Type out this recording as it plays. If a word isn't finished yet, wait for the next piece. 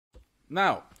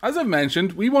Now, as I've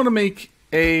mentioned, we want to make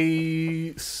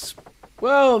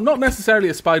well, not necessarily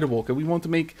a spider walker. We want to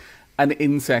make an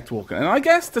insect walker. And I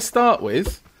guess to start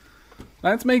with,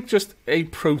 let's make just a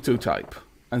prototype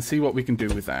and see what we can do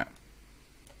with that.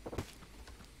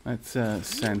 Let's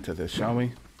center this, shall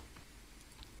we?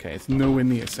 Okay, it's nowhere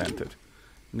near centered.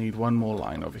 Need one more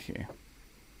line over here.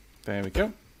 There we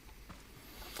go.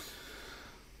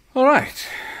 Alright.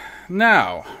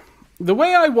 Now, the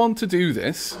way I want to do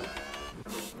this,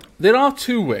 there are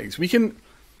two ways.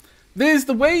 There's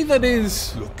the way that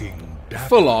is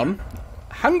full on.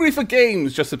 Hungry for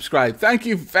Games just subscribed. Thank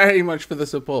you very much for the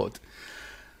support.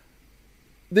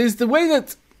 There's the way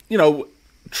that, you know,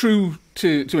 true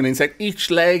to an insect,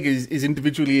 each leg is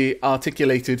individually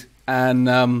articulated and,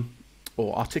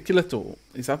 or articulate, or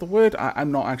is that the word?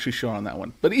 I'm not actually sure on that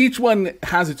one. But each one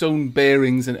has its own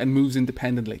bearings and moves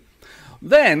independently.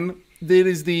 Then there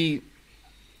is the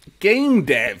game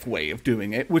dev way of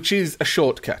doing it, which is a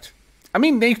shortcut. I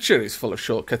mean, nature is full of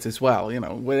shortcuts as well. You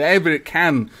know, wherever it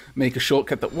can make a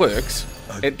shortcut that works,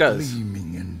 it does.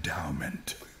 Gleaming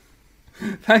endowment.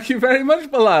 Thank you very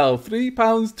much, Bilal.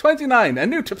 £3.29. A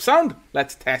new tip sound.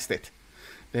 Let's test it.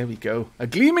 There we go. A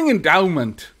gleaming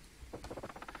endowment.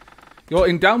 Your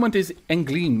endowment is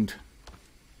engleamed.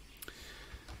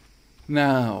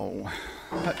 Now,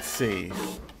 let's see.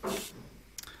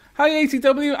 Hi,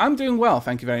 ATW. I'm doing well.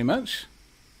 Thank you very much.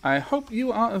 I hope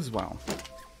you are as well.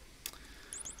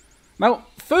 Now,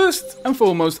 first and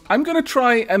foremost, I'm going to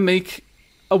try and make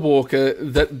a walker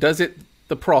that does it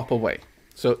the proper way.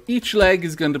 So each leg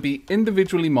is going to be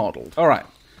individually modeled. All right.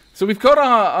 So we've got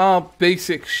our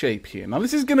basic shape here. Now,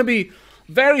 this is going to be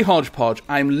very hodgepodge.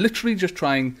 I'm literally just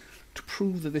trying to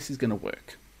prove that this is going to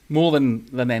work more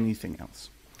than anything else.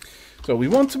 So we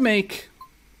want to make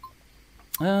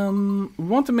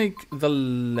the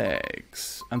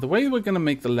legs. And the way we're going to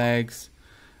make the legs,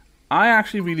 I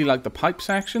actually really like the pipe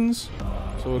sections,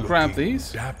 so we'll grab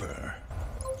these. Dapper.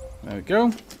 There we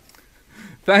go.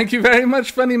 Thank you very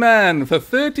much, Funny Man, for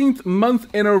 13th month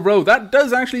in a row. That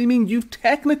does actually mean you've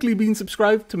technically been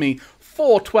subscribed to me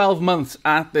for 12 months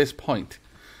at this point.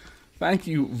 Thank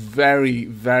you very,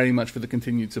 very much for the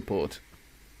continued support.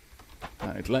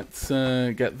 Alright, let's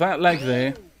get that leg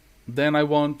there. Then I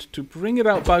want to bring it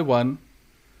out by one.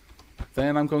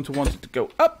 Then I'm going to want it to go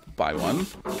up by one.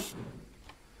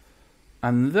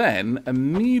 And then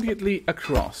immediately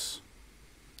across.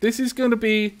 This is going to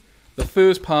be the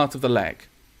first part of the leg.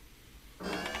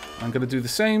 I'm going to do the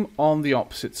same on the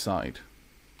opposite side.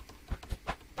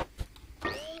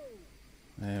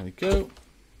 There we go.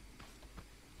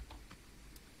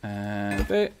 And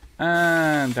there.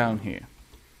 And down here.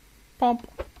 Pomp.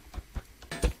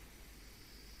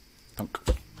 Thunk.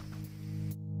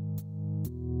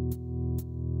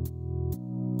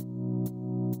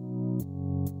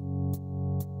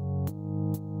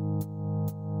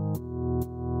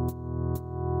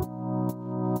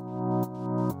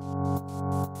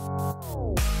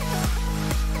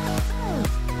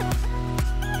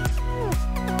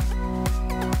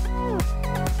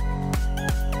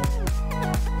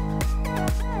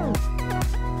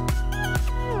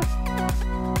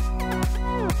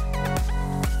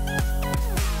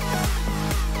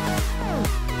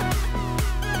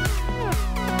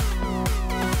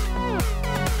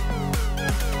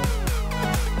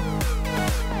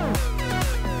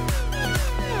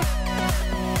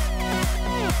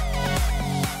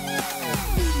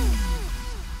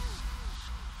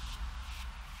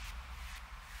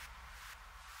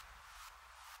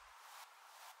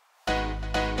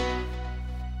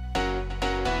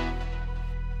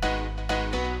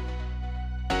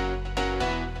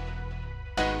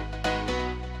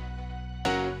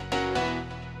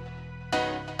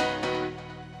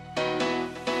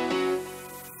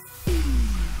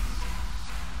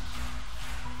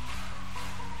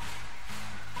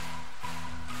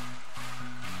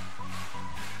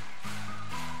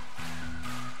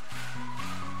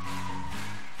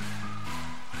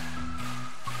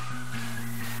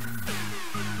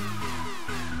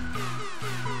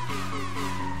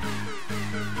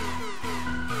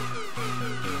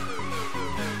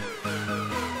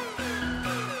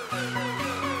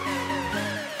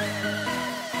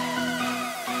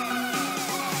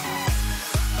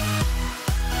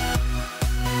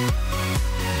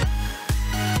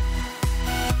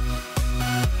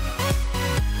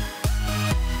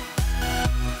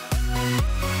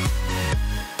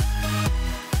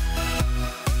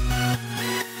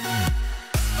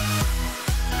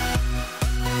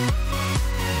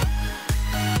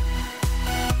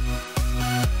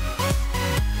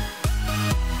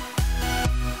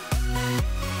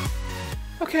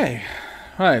 Okay,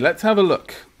 Right, let's have a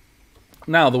look.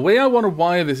 Now, the way I want to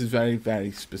wire this is very,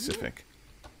 very specific.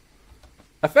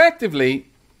 Effectively,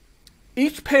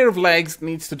 each pair of legs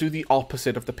needs to do the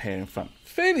opposite of the pair in front.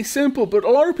 Fairly simple, but a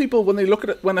lot of people, when they look at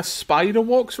it, when a spider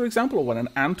walks, for example, or when an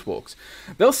ant walks,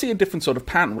 they'll see a different sort of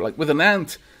pattern. Like with an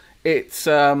ant, it's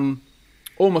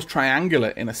almost triangular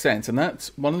in a sense, and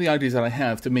that's one of the ideas that I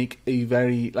have to make a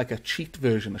very, like a cheat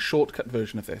version, a shortcut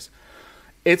version of this.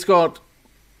 It's got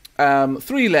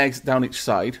 3 legs down each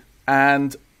side,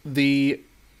 and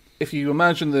if you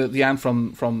imagine the ant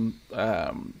from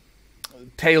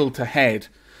tail to head,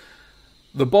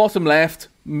 the bottom left,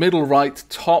 middle right,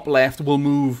 top left will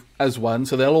move as one.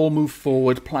 So they'll all move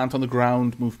forward, plant on the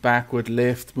ground, move backward,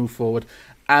 lift, move forward.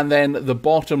 And then the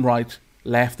bottom right,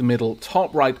 left, middle,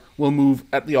 top right will move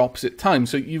at the opposite time.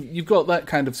 So you've got that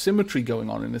kind of symmetry going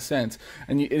on in a sense.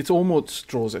 And it almost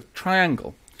draws a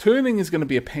triangle. Turning is going to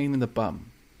be a pain in the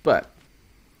bum. But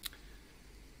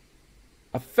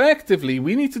effectively,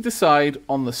 we need to decide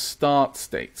on the start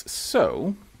states.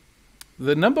 So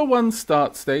the number 1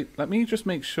 start state, let me just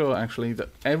make sure actually that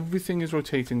everything is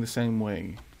rotating the same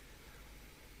way.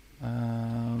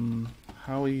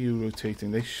 How are you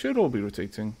rotating? They should all be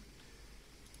rotating.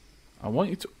 I want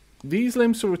you to, these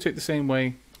limbs to rotate the same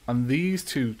way, and these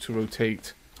two to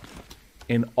rotate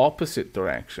in opposite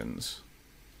directions.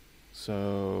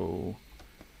 So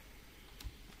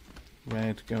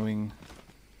red going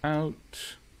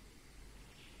out,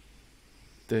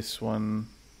 this one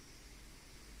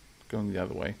going the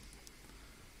other way.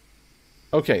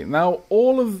 Okay, now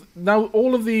all of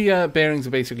the bearings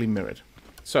are basically mirrored.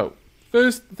 So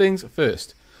first things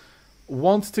first,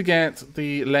 want to get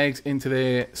the legs into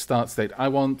their start state. I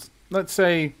want, let's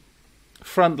say,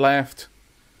 front left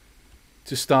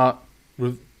to start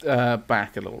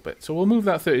back a little bit. So we'll move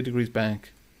that 30 degrees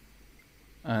back,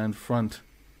 and front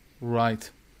right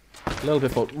a little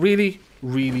bit forward. Really,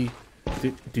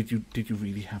 did you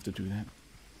really have to do that?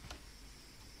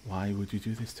 Why would you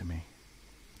do this to me?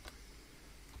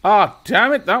 Ah,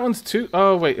 damn it, that one's too...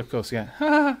 Oh, wait, of course,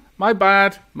 yeah. My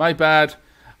bad.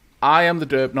 I am the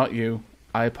derp, not you.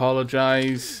 I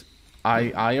apologize.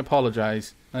 I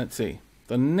apologize. Let's see.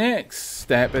 The next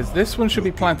step is this one should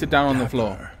be planted down on the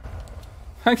floor.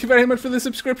 Thank you very much for the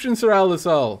subscription, Sir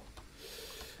Aldasol.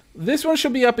 This one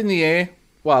should be up in the air.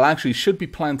 Well, actually, should be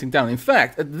planting down. In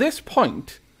fact, at this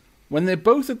point, when they're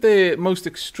both at their most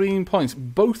extreme points,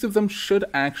 both of them should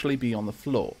actually be on the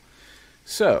floor.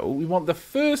 So, we want the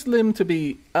first limb to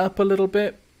be up a little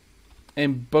bit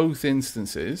in both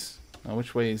instances. Now,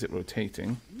 which way is it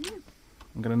rotating?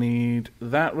 I'm going to need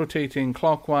that rotating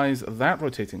clockwise, that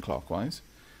rotating clockwise.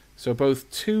 So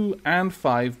both 2 and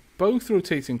 5, both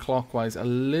rotating clockwise a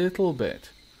little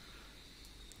bit.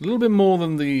 A little bit more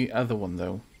than the other one,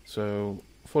 though. So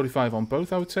 45 on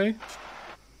both, I would say.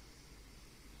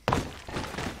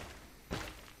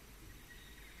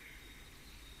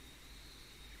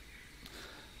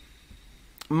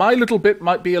 My little bit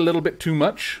might be a little bit too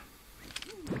much.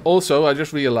 Also, I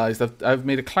just realized I've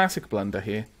made a classic blunder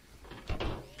here.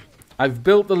 I've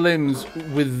built the limbs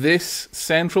with this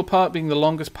central part being the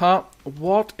longest part.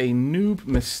 What a noob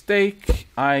mistake.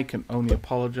 I can only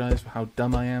apologize for how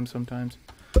dumb I am sometimes.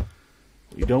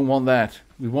 We don't want that.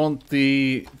 We want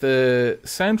the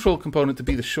central component to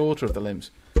be the shorter of the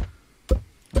limbs.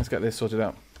 Let's get this sorted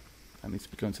out. That needs to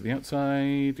be going to the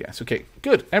outside. Yes, okay,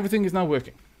 good. Everything is now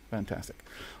working. Fantastic.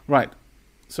 Right,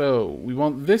 so we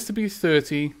want this to be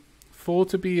 30, 4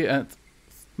 to be at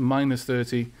minus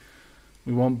 30.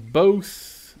 We want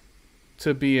both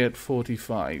to be at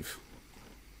 45.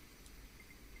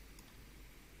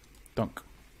 Dunk.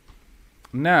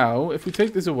 Now, if we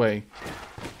take this away...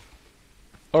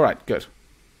 Alright, good.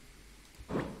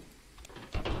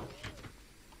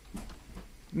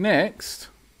 Next,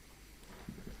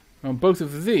 I want both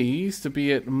of these to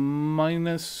be at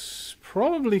minus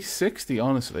probably 60,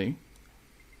 honestly.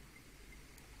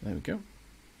 There we go.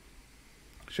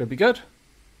 Should be good.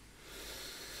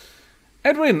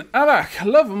 Edwin, Avak,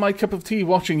 love my cup of tea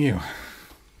watching you.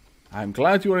 I'm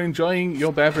glad you are enjoying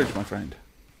your beverage, my friend.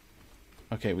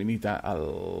 Okay, we need that a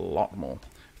lot more.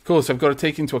 Of course, I've got to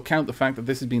take into account the fact that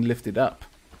this has been lifted up.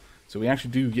 So we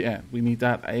actually do, yeah, we need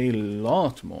that a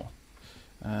lot more.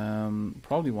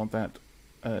 Probably want that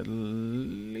at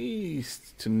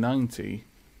least to 90.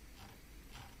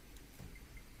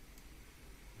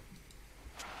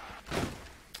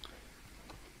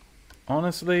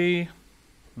 Honestly,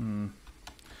 kind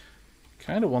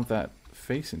of want that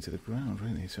face into the ground,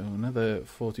 really. So another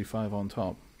 45 on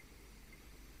top.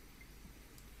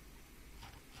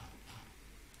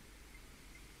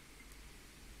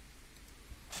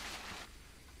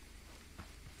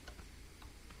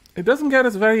 It doesn't get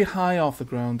us very high off the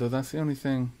ground, though. That's the only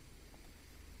thing.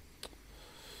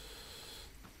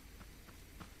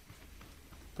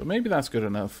 But maybe that's good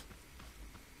enough.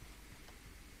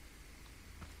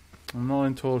 I'm not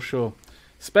entirely sure.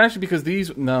 Especially because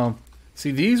these... No.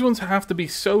 See, these ones have to be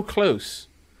so close.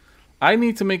 I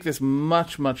need to make this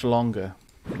much, much longer.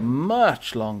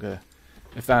 Much longer.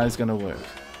 If that is going to work.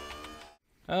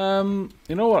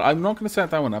 You know what? I'm not going to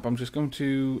set that one up. I'm just going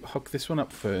to hook this one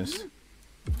up first.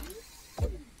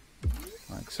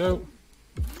 Like so.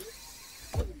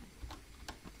 I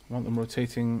want them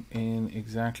rotating in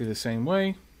exactly the same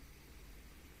way.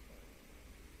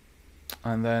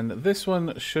 And then this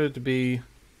one should be...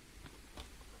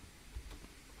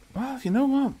 Well, you know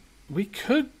what? We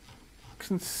could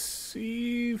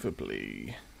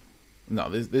conceivably... No,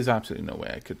 there's absolutely no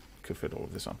way I could fit all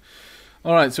of this on.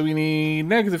 Alright, so we need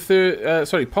negative 30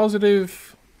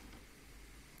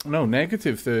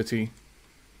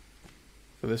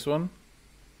 for this one.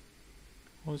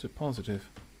 Or is it positive?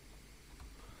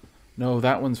 No,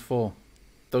 that one's 4.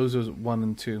 Those are 1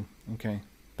 and 2. Okay,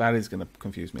 that is going to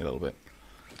confuse me a little bit.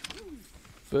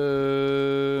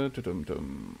 So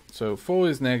 4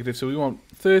 is negative, so we want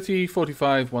 30,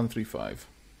 45, 135.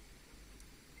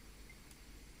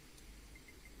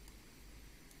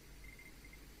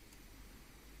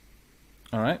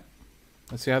 Alright,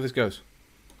 let's see how this goes.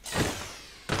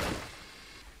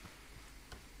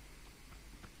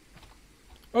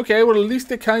 Okay, well at least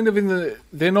they're kind of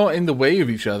they're not in the way of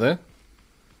each other.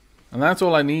 And that's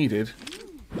all I needed.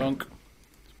 Dunk.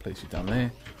 Place you down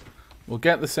there. We'll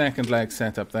get the second leg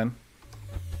set up then.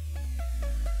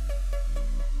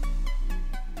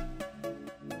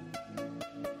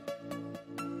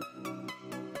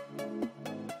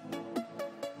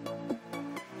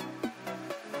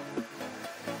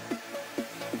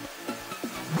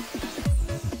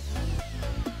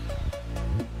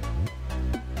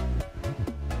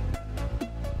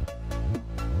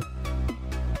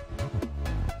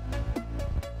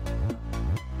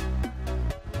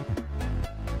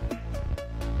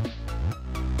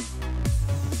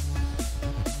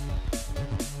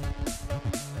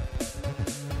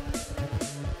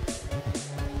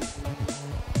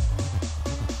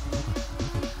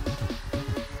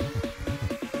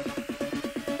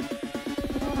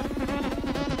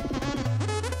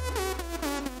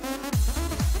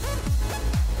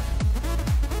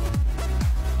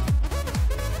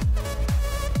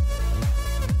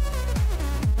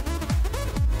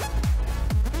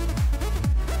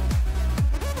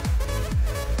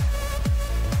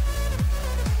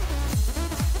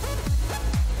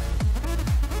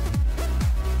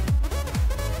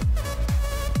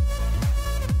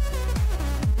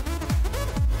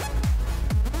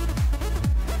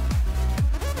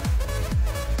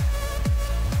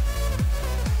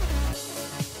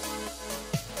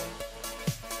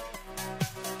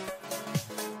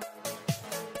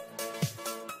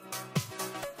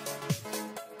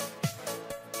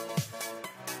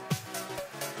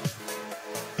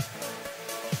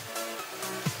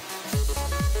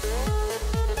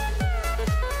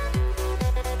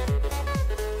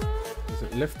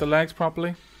 Lift the legs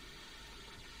properly?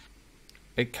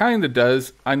 It kind of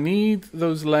does. I need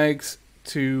those legs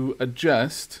to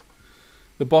adjust,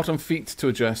 the bottom feet to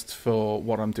adjust for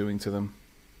what I'm doing to them.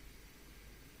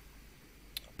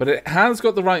 But it has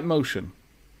got the right motion.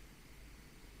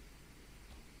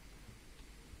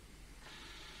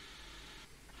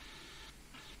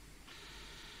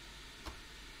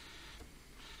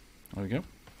 There we go.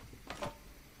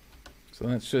 So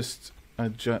let's just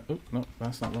adjust. Oh, no,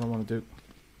 that's not what I want to do.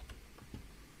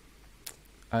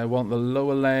 I want the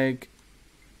lower leg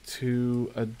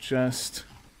to adjust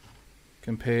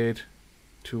compared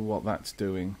to what that's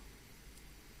doing.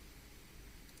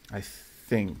 I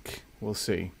think. We'll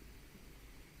see.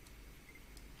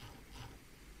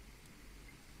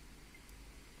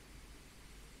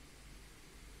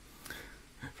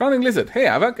 Frowning Lizard. Hey,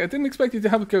 Avak, I didn't expect you to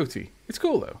have a goatee. It's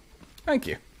cool, though. Thank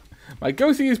you. My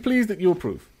goatee is pleased that you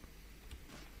approve.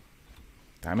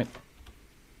 Damn it.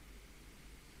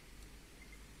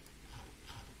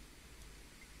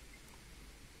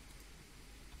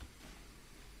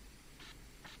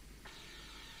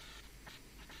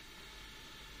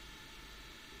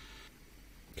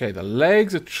 Okay, the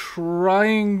legs are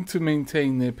trying to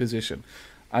maintain their position.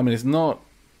 I mean, it's not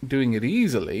doing it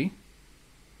easily,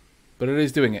 but it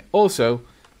is doing it. Also,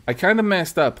 I kind of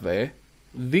messed up there.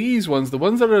 These ones, the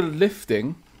ones that are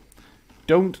lifting,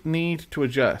 don't need to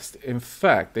adjust. In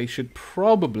fact, they should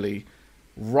probably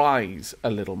rise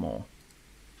a little more.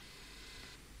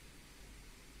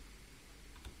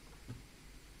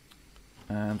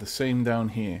 And the same down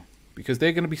here. because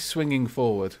they're going to be swinging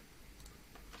forward.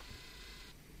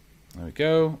 There we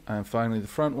go. And finally the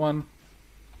front one.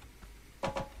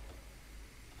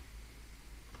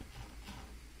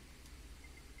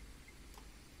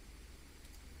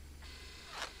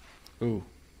 Ooh,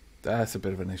 that's a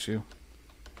bit of an issue.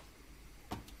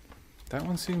 That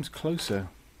one seems closer.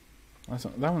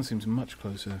 That one seems much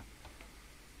closer.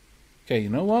 Okay, you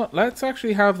know what? Let's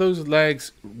actually have those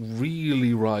legs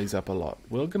really rise up a lot.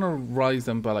 We're going to rise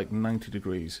them by like 90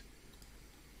 degrees.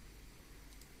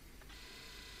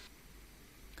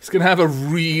 It's going to have a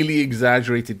really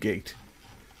exaggerated gait.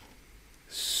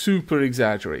 Super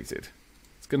exaggerated.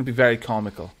 It's going to be very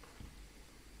comical.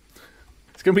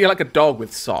 It's going to be like a dog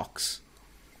with socks.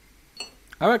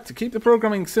 I like to keep the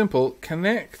programming simple.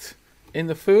 Connect in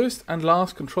the first and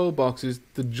last control boxes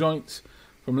the joints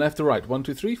from left to right. 1,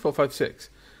 2, 3, 4, 5, 6.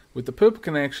 With the purple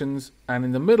connections, and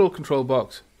in the middle control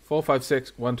box 4, 5,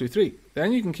 6, 1, 2, 3.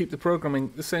 Then you can keep the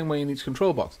programming the same way in each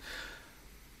control box.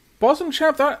 Boss and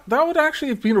Chap, that would actually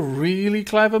have been a really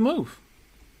clever move.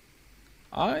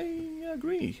 I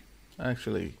agree,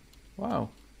 actually. Wow.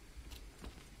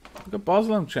 Look at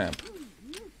Boslam Champ.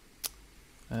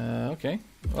 Okay.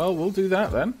 Well, we'll do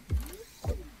that then.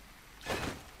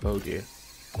 Oh dear.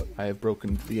 I have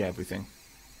broken the everything.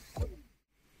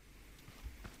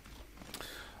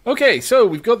 Okay, so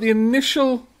we've got the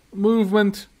initial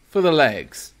movement for the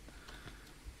legs.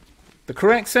 The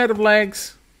correct set of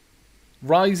legs,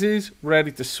 rises,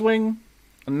 ready to swing.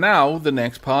 And now the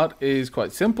next part is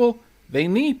quite simple. They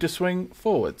need to swing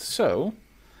forward. So,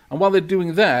 and while they're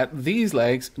doing that, these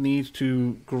legs need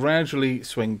to gradually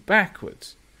swing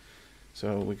backwards.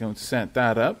 So we're going to set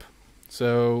that up.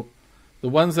 So the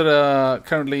ones that are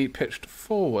currently pitched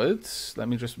forwards, let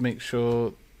me just make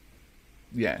sure.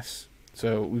 Yes.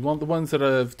 So we want the ones that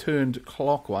have turned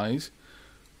clockwise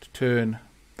to turn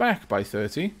back by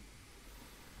 30.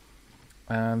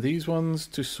 And these ones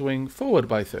to swing forward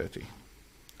by 30.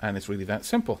 And it's really that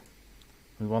simple.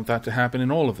 We want that to happen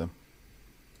in all of them.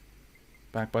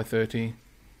 Back by 30,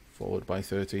 forward by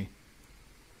 30.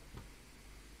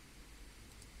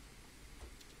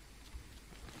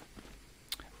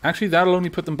 Actually, that'll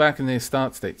only put them back in their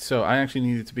start state. So I actually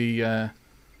need it to be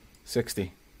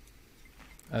 60.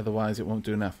 Otherwise, it won't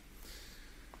do enough.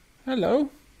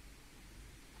 Hello.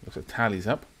 Looks like Tally's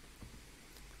up.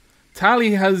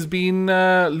 Tally has been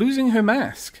losing her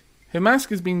mask. Her mask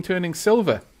has been turning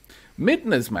silver.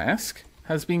 Midna's mask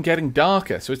has been getting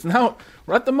darker. So it's now,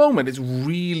 at the moment, it's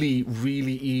really,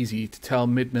 really easy to tell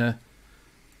Midna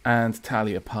and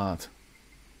Tally apart.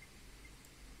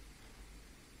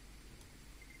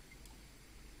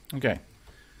 Okay,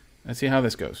 let's see how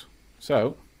this goes.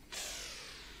 So,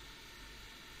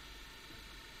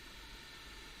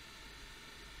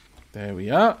 there we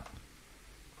are.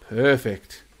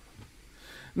 Perfect.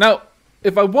 Now,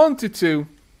 if I wanted to,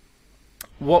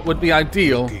 what would be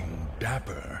ideal?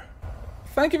 Dapper.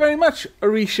 Thank you very much,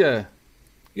 Arisha.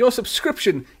 Your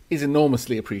subscription is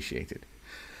enormously appreciated.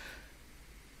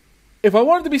 If I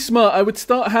wanted to be smart, I would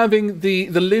start having the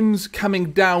limbs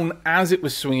coming down as it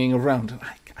was swinging around.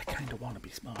 I kind of want to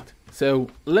be smart. So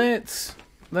let's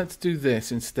do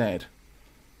this instead.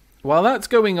 While that's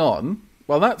going on,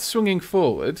 while that's swinging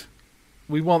forward,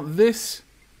 we want this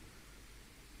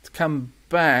to come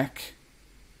back.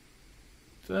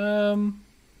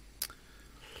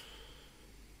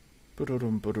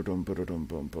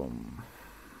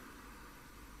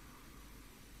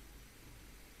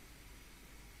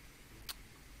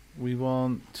 We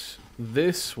want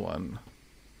this one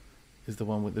is the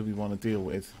one that we want to deal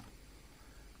with.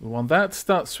 We want that to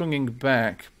start swinging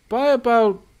back by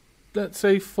about, let's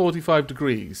say, 45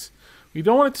 degrees. We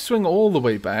don't want it to swing all the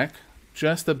way back,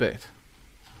 just a bit.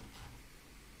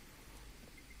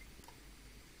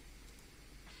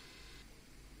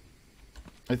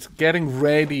 It's getting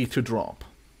ready to drop.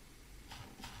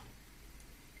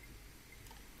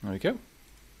 There we go.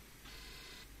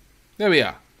 There we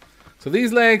are. So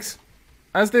these legs,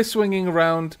 as they're swinging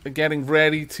around, are getting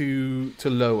ready to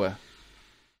lower.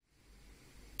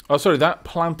 Oh, sorry, that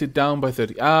planted down by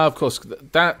 30. Ah, of course,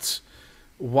 that's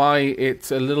why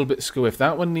it's a little bit skew.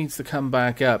 That one needs to come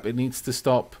back up. It needs to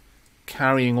stop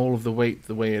carrying all of the weight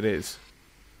the way it is.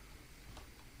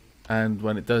 And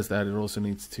when it does that, it also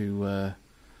needs to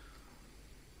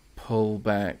pull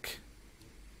back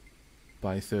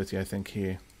by 30, I think,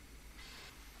 here.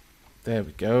 There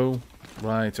we go.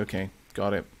 Right, okay.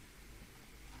 Got it.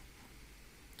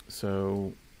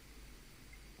 So,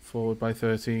 forward by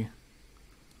 30.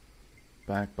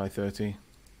 Back by 30.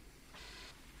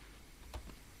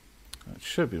 That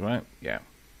should be right. Yeah.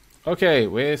 Okay,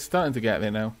 we're starting to get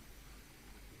there now.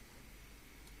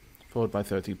 Forward by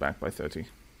 30, back by 30.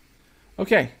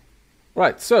 Okay.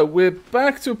 Right, so we're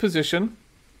back to a position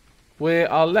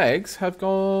where our legs have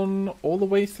gone all the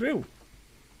way through.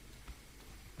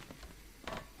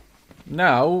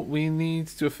 Now we need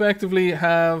to effectively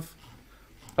have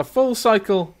a full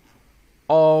cycle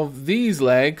of these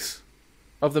legs,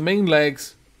 of the main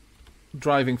legs,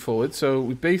 driving forward. So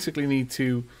we basically need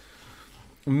to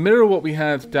mirror what we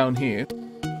had down here.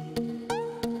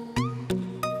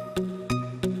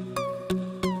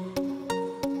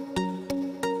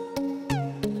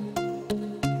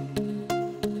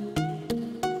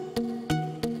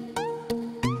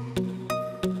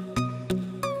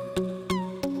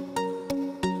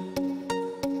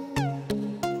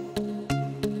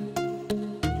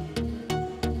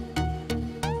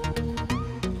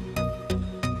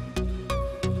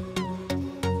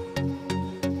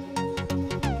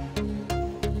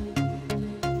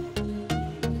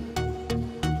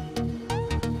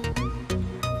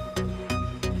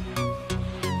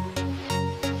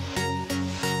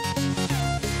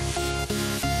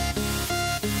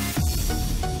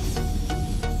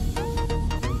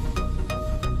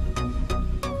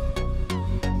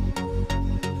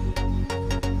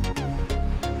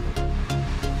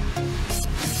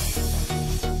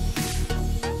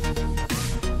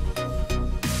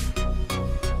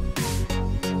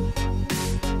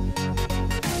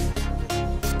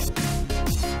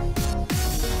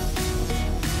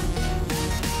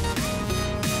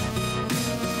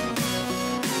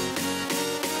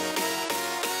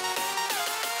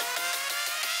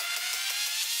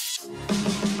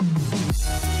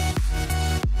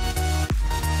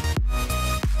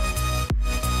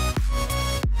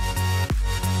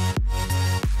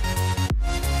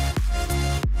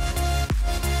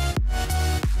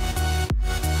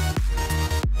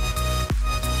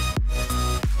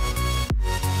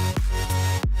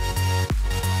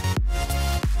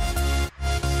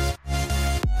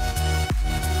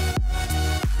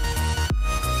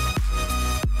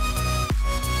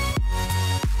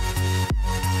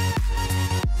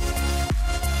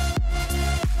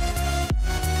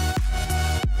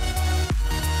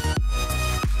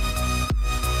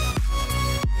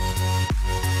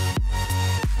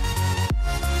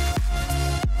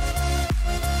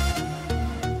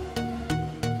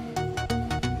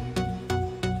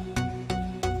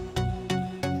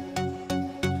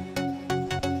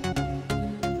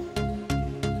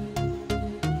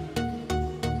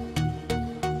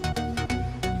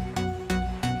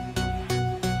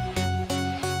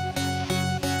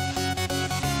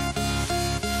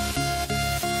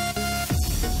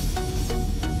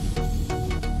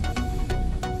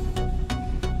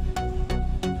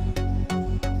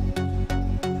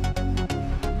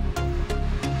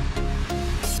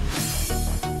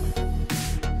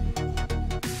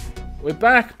 We're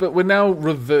back, but we're now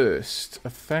reversed.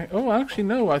 Oh, actually,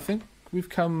 no. I think we've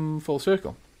come full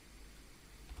circle.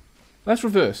 Let's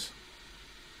reverse.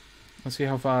 Let's see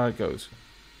how far it goes.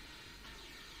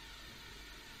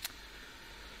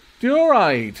 Doing all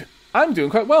right. I'm doing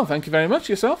quite well, thank you very much.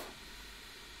 Yourself?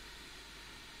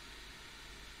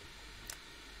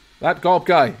 That gob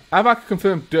guy. Avak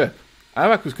confirmed derp.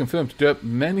 Avak was confirmed derp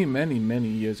many, many, many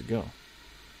years ago.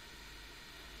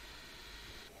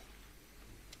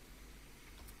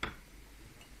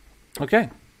 Okay.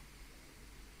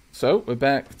 So, we're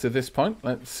back to this point.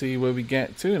 Let's see where we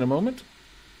get to in a moment.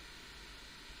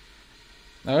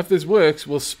 Now, if this works,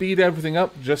 we'll speed everything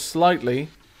up just slightly,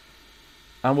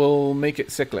 and we'll make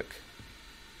it cyclic.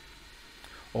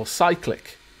 Or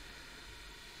cyclic.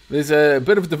 There's a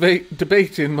bit of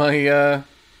debate in my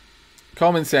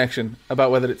comment section about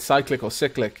whether it's cyclic or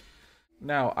cyclic.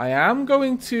 Now, I am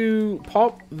going to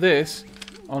pop this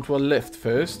onto a lift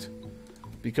first,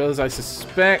 because I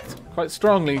suspect quite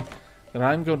strongly that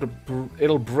I'm going to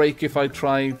it'll break if I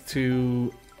try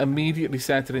to immediately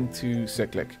set it into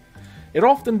cyclic. It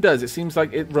often does. It seems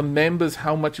like it remembers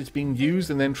how much it's being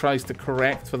used and then tries to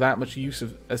correct for that much use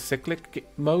of a cyclic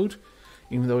mode,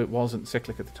 even though it wasn't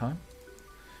cyclic at the time.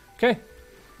 Okay.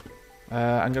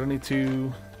 I'm going to need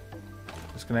to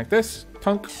disconnect this.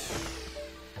 Punk.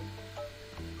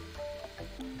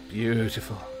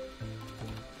 Beautiful.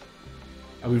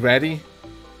 Are we ready?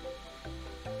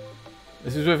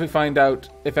 This is where we find out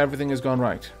if everything has gone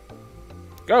right.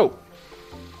 Go!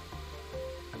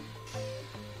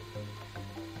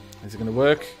 Is it going to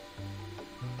work?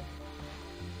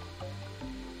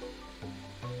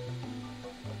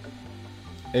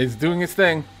 It's doing its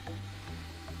thing.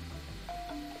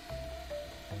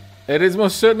 It is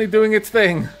most certainly doing its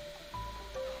thing.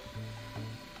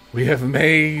 We have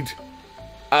made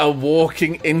a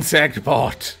walking insect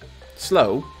bot.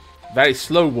 Slow. Very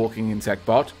slow walking insect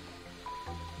bot.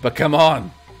 But come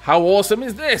on. How awesome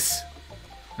is this?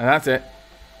 And that's it.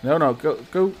 No,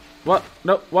 go. What?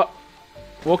 No, what?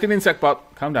 Walking insect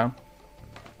bot. Calm down.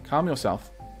 Calm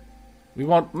yourself. We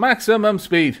want maximum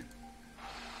speed.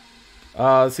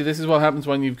 See, this is what happens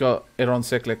when you've got it on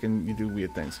cyclic and you do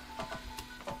weird things.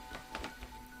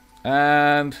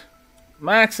 And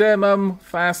maximum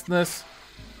fastness.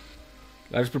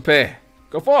 Let us prepare.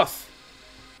 Go forth.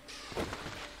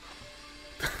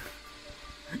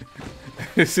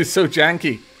 This is so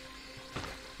janky.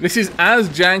 This is as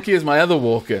janky as my other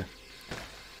walker.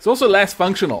 It's also less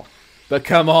functional. But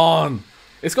come on.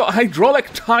 It's got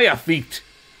hydraulic tire feet.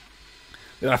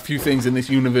 There are a few things in this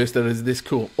universe that is this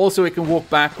cool. Also, it can walk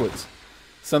backwards.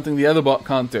 Something the other bot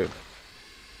can't do.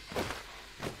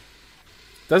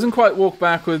 Doesn't quite walk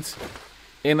backwards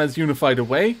in as unified a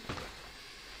way.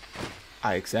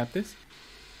 I accept this.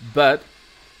 But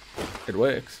it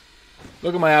works.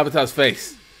 Look at my avatar's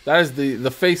face. That is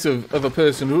the face of a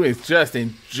person who is just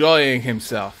enjoying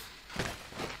himself.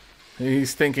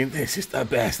 He's thinking, this is the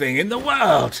best thing in the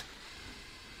world.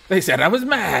 They said I was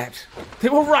mad. They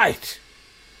were right.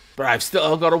 But I've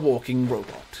still got a walking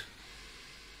robot.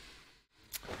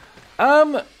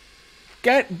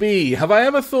 Get B. Have I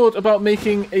ever thought about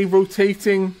making a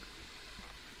rotating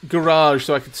garage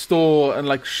so I could store and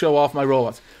like show off my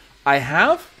robots? I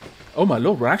have. Oh my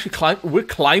lord, we're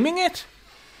climbing it?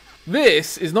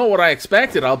 This is not what I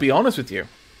expected, I'll be honest with you.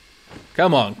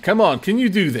 Come on, can you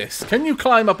do this? Can you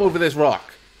climb up over this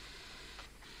rock?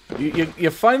 You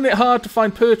find it hard to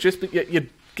find purchase, but you're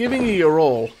giving it your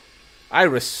all. I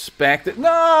respect it.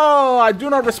 No, I do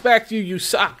not respect you, you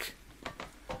suck.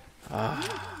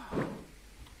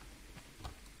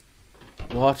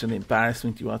 What an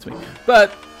embarrassment you are to me.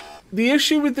 But the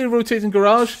issue with the rotating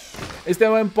garage is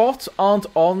that when bots aren't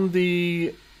on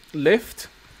the lift,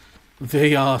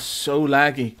 they are so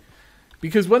laggy.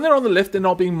 Because when they're on the lift, they're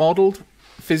not being modeled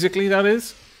physically, that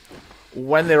is.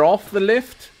 When they're off the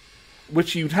lift,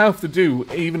 which you'd have to do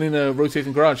even in a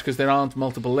rotating garage because there aren't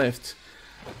multiple lifts,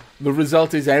 the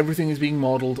result is everything is being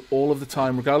modeled all of the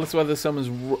time, regardless of whether someone's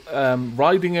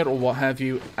riding it or what have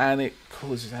you, and it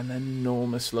causes an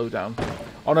enormous slowdown.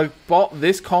 On a bot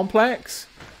this complex,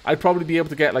 I'd probably be able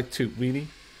to get like 2. Really?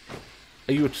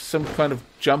 Are you some kind of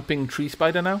jumping tree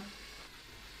spider now?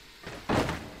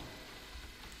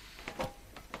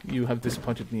 You have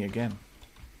disappointed me again.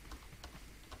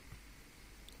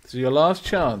 This is your last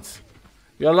chance.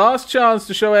 Your last chance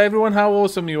to show everyone how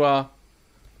awesome you are.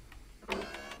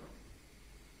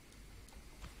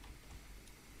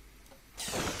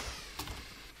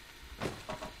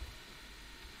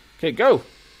 Okay, go.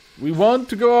 We want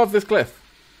to go off this cliff.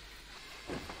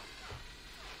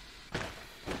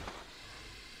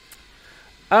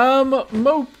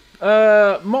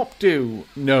 Mop do.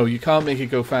 No, you can't make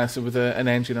it go faster with an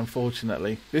engine,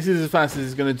 unfortunately. This is as fast as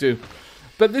it's going to do.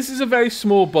 But this is a very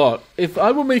small bot. If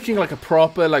I were making like a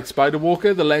proper like spider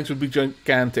walker, the legs would be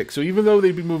gigantic. So even though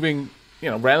they'd be moving,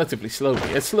 relatively slowly,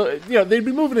 they'd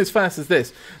be moving as fast as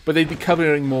this, but they'd be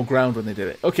covering more ground when they did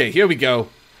it. Okay, here we go.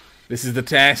 This is the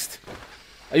test.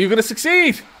 Are you going to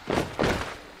succeed?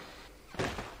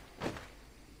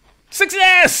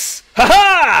 Success!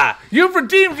 Ha-ha! You've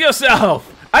redeemed yourself!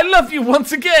 I love you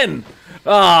once again!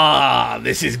 Ah,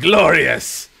 this is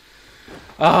glorious!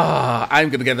 Ah, I'm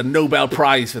going to get the Nobel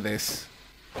Prize for this.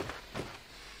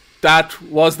 That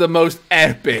was the most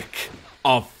epic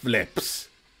of flips.